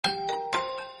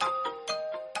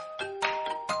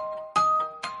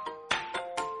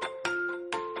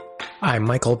I'm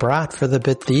Michael Brott for the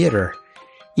Bit Theater.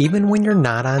 Even when you're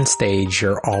not on stage,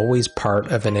 you're always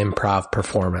part of an improv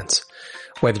performance.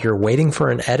 Whether you're waiting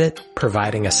for an edit,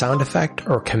 providing a sound effect,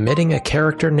 or committing a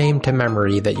character name to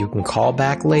memory that you can call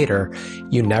back later,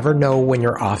 you never know when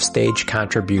your offstage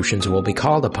contributions will be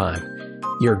called upon.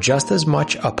 You're just as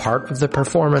much a part of the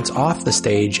performance off the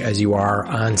stage as you are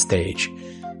on stage.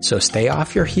 So stay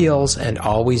off your heels and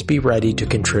always be ready to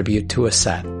contribute to a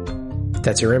set.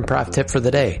 That's your improv tip for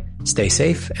the day. Stay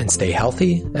safe and stay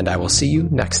healthy, and I will see you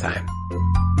next time.